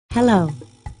Hello.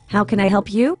 How can I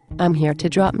help you? I'm here to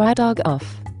drop my dog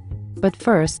off. But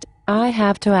first, I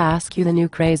have to ask you the new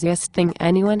craziest thing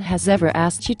anyone has ever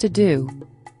asked you to do.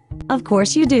 Of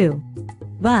course you do.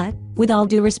 But, with all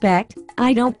due respect,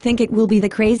 I don't think it will be the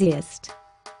craziest.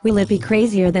 Will it be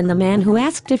crazier than the man who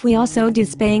asked if we also do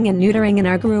spaying and neutering in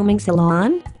our grooming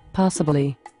salon?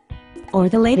 Possibly. Or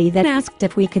the lady that asked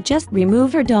if we could just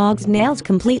remove her dog's nails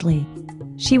completely?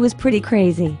 She was pretty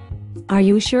crazy. Are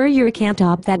you sure you can't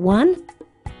top that one?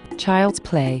 Child's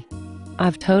play.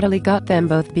 I've totally got them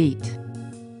both beat.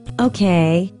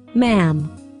 Okay, ma'am.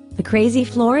 The crazy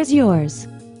floor is yours.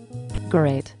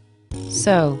 Great.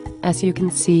 So, as you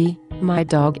can see, my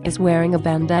dog is wearing a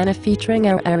bandana featuring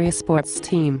our area sports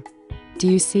team. Do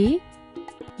you see?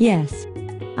 Yes.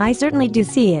 I certainly do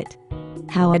see it.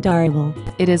 How adorable.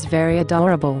 It is very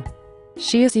adorable.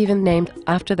 She is even named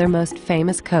after their most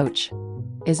famous coach.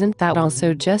 Isn't that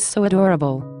also just so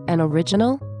adorable and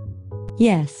original?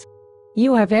 Yes.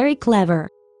 You are very clever.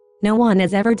 No one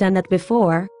has ever done that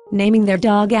before, naming their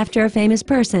dog after a famous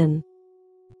person.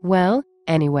 Well,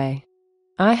 anyway.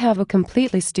 I have a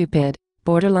completely stupid,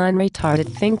 borderline retarded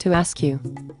thing to ask you.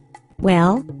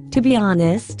 Well, to be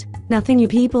honest, nothing you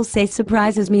people say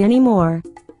surprises me anymore.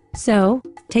 So,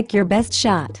 take your best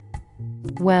shot.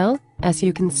 Well, as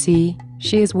you can see,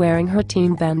 she is wearing her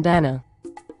team bandana.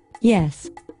 Yes.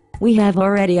 We have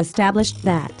already established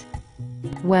that.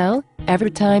 Well, every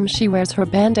time she wears her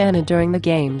bandana during the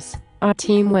games, our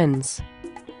team wins.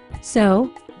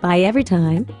 So, by every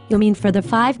time, you mean for the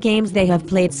 5 games they have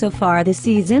played so far this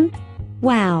season?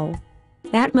 Wow.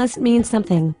 That must mean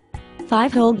something.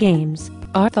 5 whole games.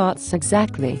 Our thoughts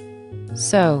exactly.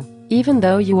 So, even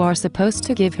though you are supposed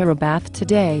to give her a bath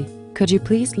today, could you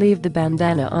please leave the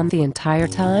bandana on the entire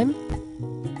time?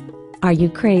 Are you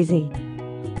crazy?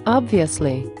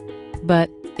 Obviously. But,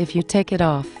 if you take it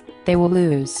off, they will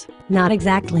lose. Not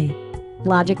exactly.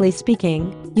 Logically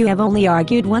speaking, you have only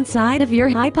argued one side of your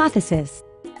hypothesis.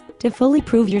 To fully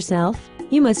prove yourself,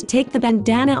 you must take the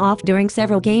bandana off during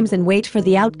several games and wait for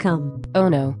the outcome. Oh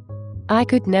no. I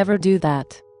could never do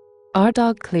that. Our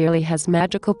dog clearly has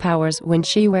magical powers when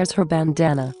she wears her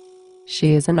bandana.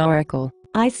 She is an oracle.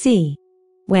 I see.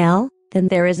 Well, then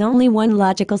there is only one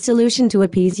logical solution to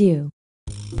appease you.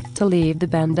 To leave the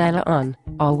bandana on,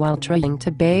 all while trying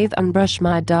to bathe and brush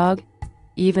my dog,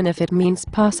 even if it means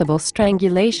possible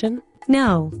strangulation?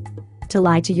 No. To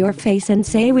lie to your face and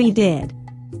say we did.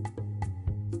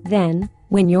 Then,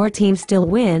 when your team still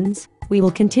wins, we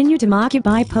will continue to mock you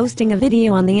by posting a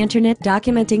video on the internet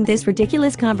documenting this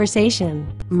ridiculous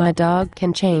conversation. My dog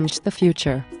can change the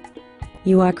future.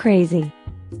 You are crazy.